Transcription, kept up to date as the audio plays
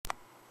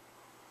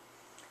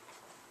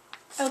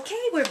Okay,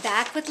 we're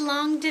back with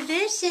long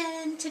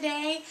division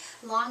today.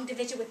 Long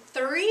division with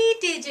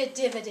three-digit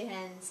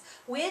dividends,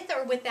 with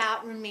or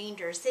without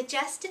remainders. It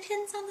just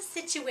depends on the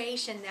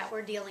situation that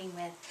we're dealing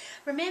with.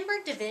 Remember,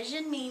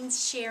 division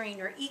means sharing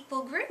or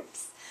equal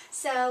groups.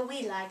 So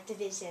we like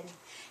division.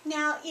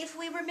 Now, if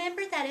we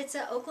remember that it's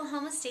an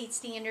Oklahoma State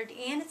standard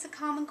and it's a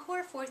Common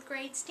Core 4th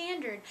grade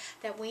standard,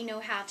 that we know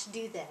how to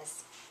do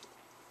this.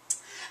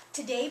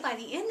 Today, by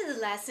the end of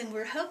the lesson,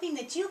 we're hoping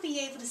that you'll be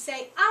able to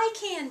say, I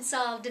can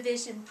solve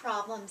division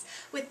problems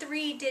with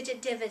three-digit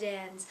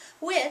dividends,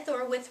 with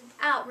or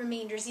without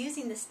remainders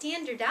using the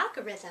standard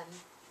algorithm.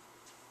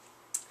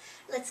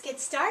 Let's get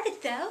started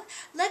though.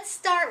 Let's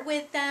start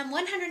with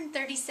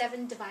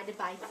 137 divided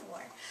by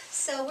 4.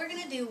 So we're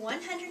going to do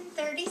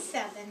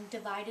 137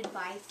 divided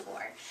by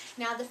 4.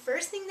 Now the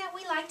first thing that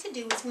we like to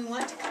do is we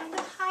want to kind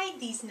of hide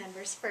these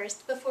numbers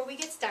first before we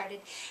get started.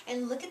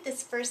 And look at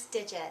this first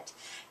digit.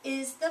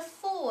 Is the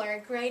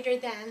 4 greater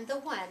than the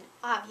 1?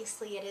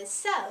 Obviously it is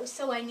so.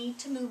 So I need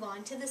to move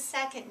on to the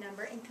second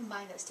number and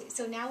combine those two.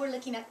 So now we're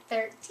looking at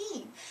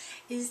 13.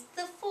 Is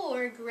the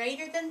 4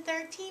 greater than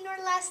 13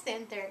 or less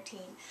than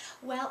 13?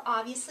 Well,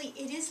 obviously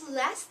it is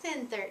less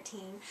than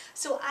 13,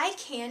 so I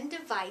can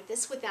divide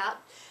this without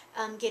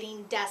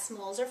getting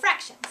decimals or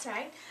fractions,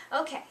 right?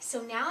 Okay,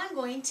 so now I'm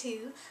going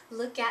to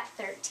look at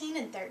 13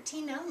 and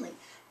 13 only.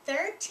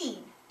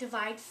 13,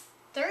 divide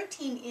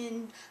 13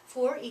 in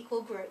 4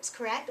 equal groups,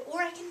 correct?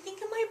 Or I can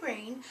think in my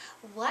brain,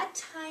 what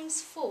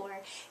times 4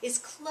 is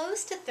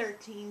close to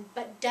 13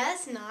 but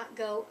does not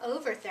go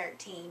over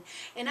 13?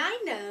 And I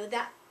know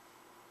that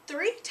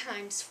 3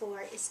 times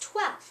 4 is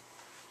 12.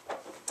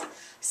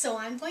 So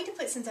I'm going to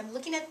put, since I'm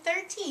looking at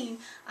 13,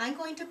 I'm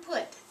going to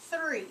put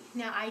 3.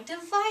 Now I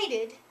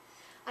divided,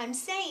 I'm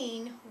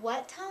saying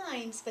what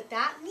times, but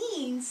that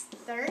means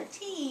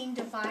 13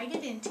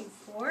 divided into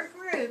 4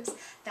 groups.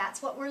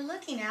 That's what we're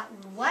looking at.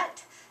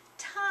 What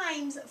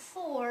times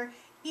 4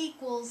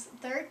 equals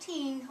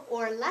 13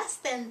 or less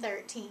than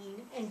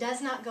 13 and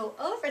does not go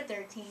over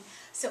 13.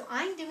 So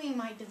I'm doing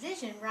my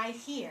division right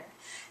here.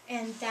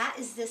 And that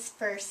is this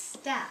first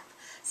step.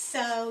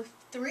 So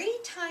 3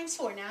 times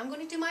 4, now I'm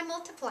going to do my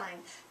multiplying.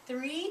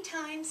 3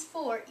 times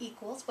 4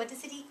 equals, what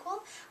does it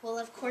equal? Well,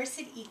 of course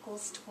it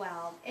equals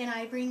 12. And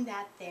I bring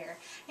that there.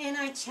 And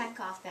I check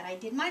off that I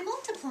did my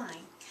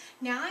multiplying.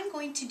 Now I'm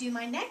going to do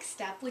my next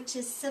step, which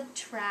is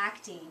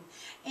subtracting.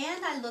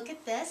 And I look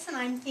at this and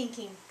I'm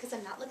thinking, because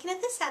I'm not looking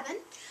at the 7,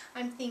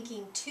 I'm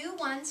thinking 2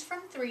 1s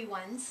from 3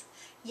 1s.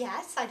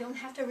 Yes, I don't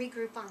have to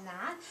regroup on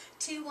that.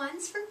 2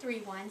 1s from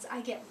 3 1s,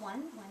 I get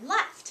 1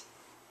 left.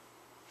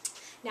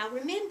 Now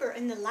remember,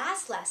 in the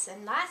last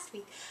lesson, last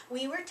week,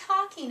 we were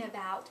talking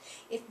about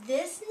if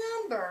this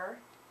number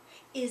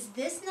is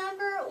this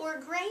number or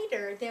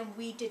greater, then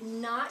we did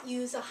not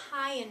use a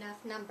high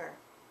enough number.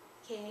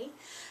 Okay?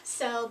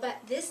 So, but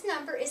this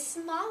number is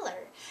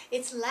smaller.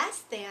 It's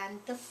less than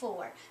the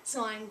 4.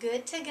 So I'm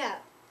good to go.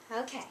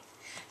 Okay.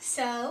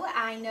 So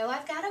I know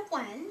I've got a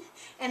 1,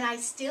 and I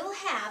still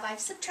have, I've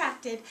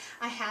subtracted,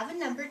 I have a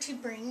number to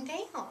bring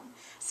down.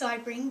 So I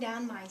bring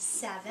down my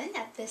 7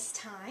 at this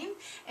time,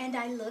 and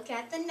I look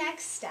at the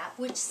next step,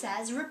 which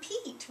says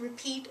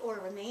repeat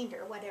or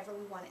remainder, whatever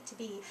we want it to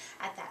be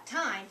at that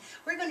time.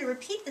 We're going to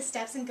repeat the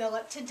steps and go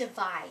up to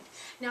divide.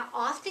 Now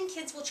often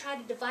kids will try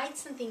to divide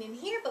something in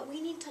here, but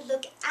we need to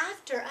look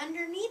after,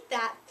 underneath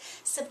that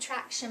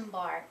subtraction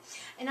bar.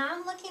 And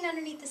I'm looking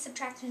underneath the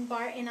subtraction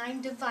bar, and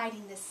I'm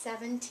dividing this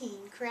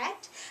 17,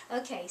 correct?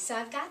 Okay, so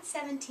I've got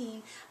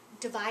 17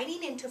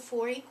 dividing into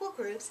 4 equal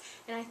groups,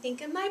 and I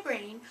think in my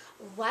brain,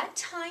 what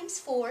times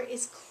 4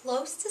 is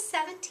close to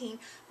 17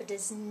 but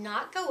does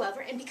not go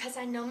over? And because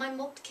I know my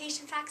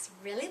multiplication facts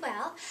really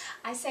well,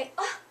 I say,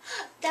 oh,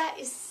 that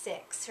is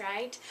 6,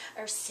 right?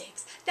 Or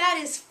 6. That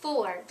is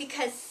 4,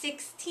 because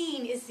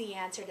 16 is the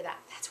answer to that.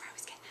 That's where I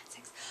was getting at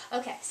 6.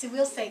 Okay, so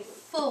we'll say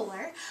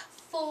 4.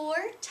 4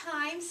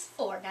 times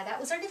 4. Now that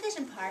was our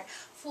division part.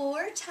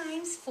 4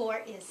 times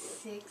 4 is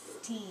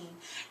 16.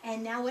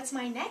 And now what's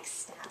my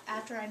next step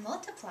after I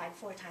multiplied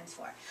 4 times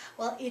 4?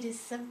 Well, it is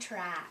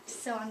subtract.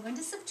 So I'm going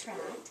to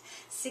subtract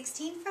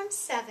 16 from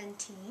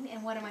 17,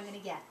 and what am I going to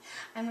get?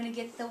 I'm going to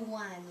get the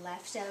 1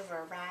 left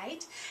over,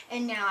 right?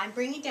 And now I'm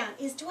bringing down.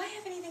 Do I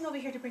have anything over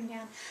here to bring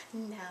down?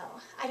 No,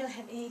 I don't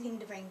have anything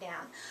to bring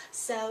down.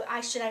 So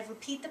should I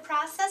repeat the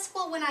process?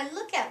 Well, when I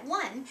look at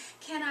 1,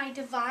 can I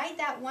divide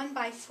that 1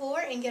 by 4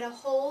 and get a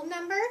whole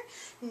number?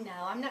 No,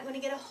 I'm not going to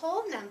get a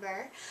whole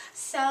number,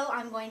 so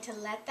I'm going to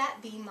let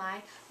that be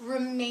my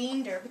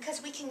remainder,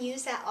 because we can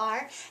use that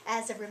R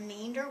as a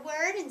remainder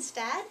word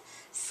instead.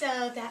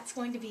 So that's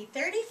going to be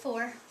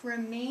 34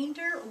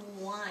 remainder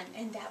 1,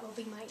 and that will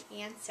be my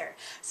answer.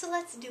 So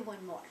let's do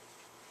one more.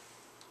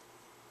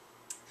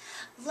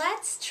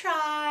 Let's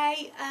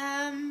try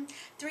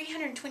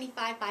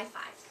 325 by 5.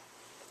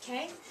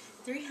 Okay,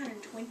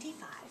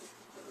 325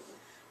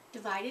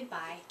 divided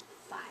by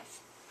 5.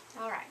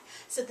 Alright,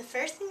 so the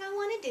first thing I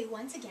want to do,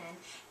 once again,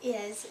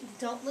 is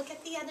don't look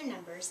at the other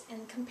numbers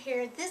and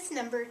compare this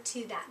number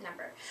to that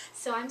number.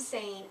 So I'm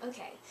saying,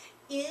 okay,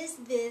 is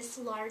this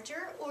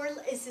larger or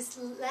is this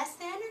less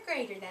than or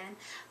greater than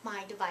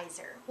my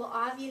divisor? Well,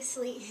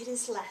 obviously it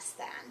is less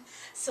than.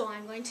 So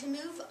I'm going to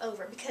move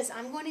over because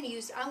I'm going to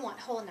use, I want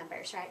whole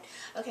numbers, right?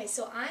 Okay,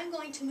 so I'm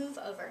going to move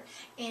over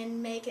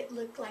and make it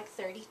look like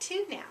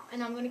 32 now.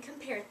 And I'm going to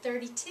compare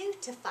 32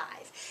 to 5.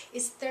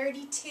 Is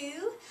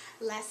 32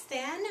 less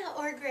than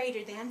or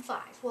greater than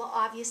 5? Well,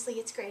 obviously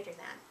it's greater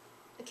than.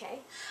 Okay,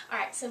 all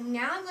right, so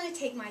now I'm going to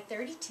take my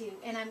 32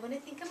 and I'm going to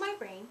think in my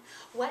brain,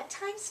 what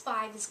times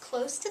 5 is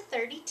close to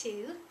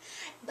 32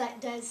 but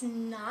does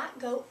not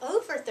go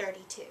over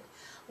 32?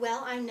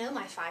 Well, I know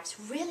my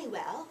 5s really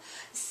well,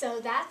 so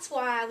that's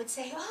why I would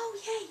say, oh,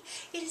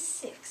 yay, it is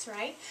 6,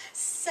 right?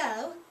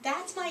 So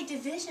that's my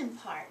division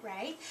part,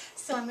 right?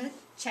 So I'm going to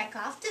check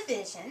off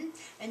division,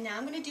 and now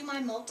I'm going to do my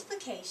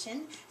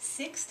multiplication.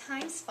 6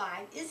 times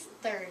 5 is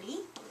 30.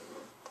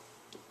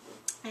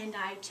 And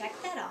I check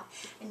that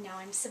off, and now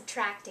I'm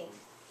subtracting.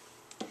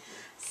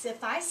 So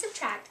if I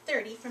subtract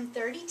 30 from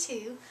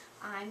 32,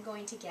 I'm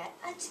going to get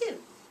a 2.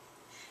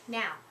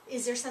 Now,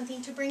 is there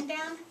something to bring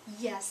down?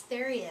 Yes,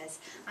 there is.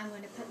 I'm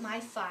going to put my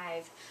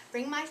 5,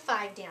 bring my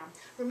 5 down.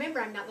 Remember,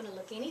 I'm not going to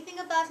look anything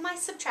above my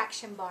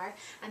subtraction bar.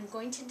 I'm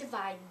going to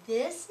divide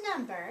this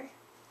number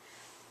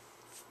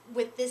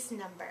with this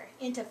number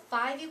into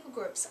 5 equal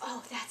groups.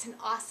 Oh, that's an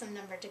awesome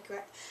number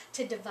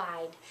to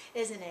divide,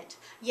 isn't it?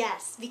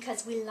 Yes,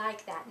 because we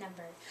like that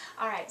number.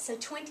 All right, so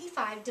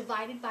 25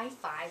 divided by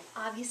 5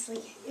 obviously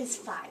is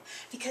 5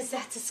 because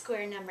that's a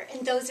square number,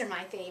 and those are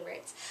my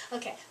favorites.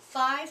 Okay,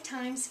 5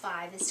 times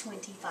 5 is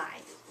 25.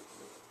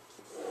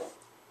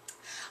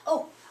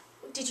 Oh,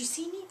 did you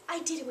see me? I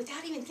did it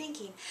without even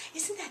thinking.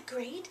 Isn't that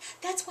great?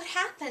 That's what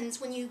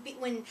happens when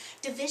when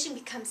division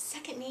becomes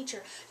second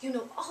nature. You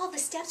know all the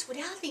steps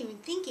without even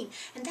thinking,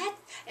 and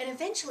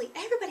eventually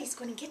everybody's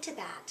going to get to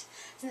that.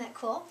 Isn't that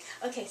cool?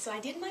 Okay, so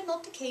I did my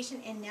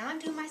multiplication, and now I'm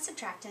doing my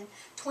subtraction.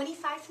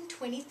 25 from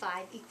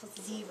 25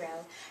 equals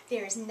 0.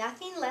 There is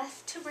nothing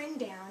left to bring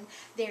down.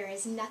 There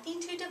is nothing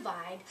to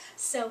divide.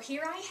 So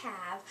here I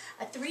have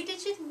a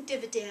 3-digit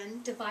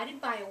dividend divided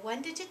by a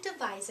 1-digit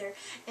divisor,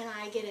 and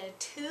I get a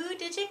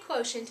 2-digit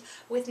quotient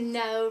with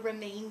no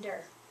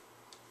remainder.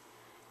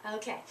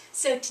 Okay,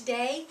 so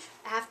today,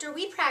 after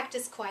we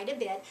practice quite a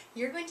bit,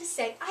 you're going to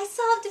say, I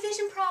solved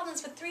division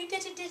problems with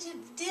 3-digit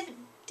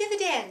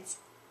dividends.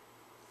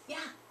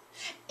 Yeah,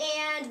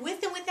 and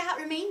with and without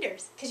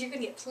remainders, because you're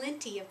going to get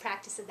plenty of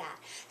practice of that.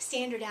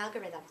 Standard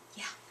algorithm,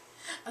 yeah.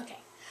 Okay,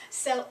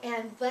 so,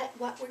 but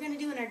what we're going to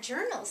do in our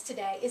journals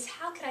today is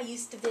how could I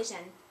use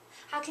division?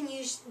 How can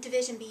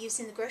division be used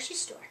in the grocery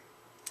store?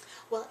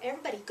 Well,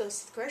 everybody goes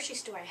to the grocery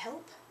store, I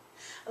hope.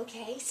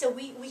 Okay, so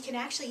we can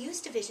actually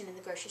use division in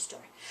the grocery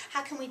store.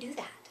 How can we do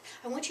that?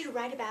 I want you to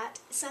write about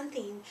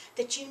something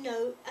that you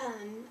know,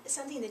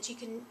 something that you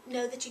can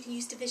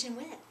use division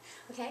with.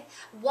 Okay,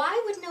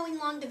 why would knowing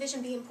long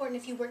division be important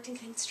if you worked in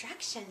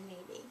construction,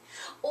 maybe?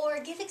 Or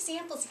give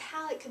examples of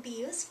how it could be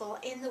useful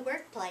in the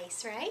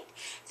workplace, right?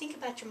 Think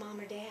about your mom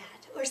or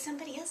dad, or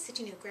somebody else that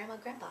you know, grandma,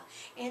 grandpa,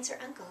 aunts or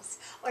uncles,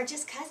 or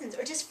just cousins,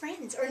 or just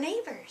friends, or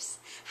neighbors.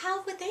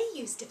 How would they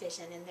use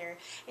division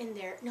in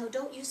their? No,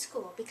 don't use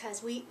school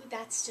because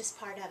that's just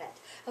part of it.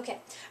 Okay,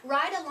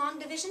 write a long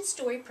division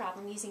story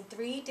problem using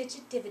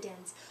 3-digit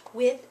dividends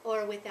with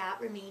or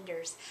without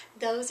remainders.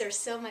 Those are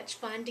so much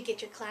fun to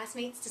get your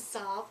classmates to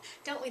solve.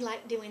 Don't we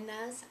like doing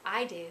those?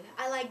 I do.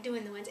 I like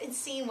doing the ones and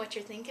seeing what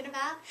you're thinking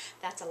about.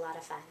 That's a lot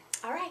of fun.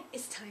 All right,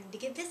 it's time to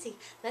get busy.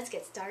 Let's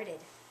get started.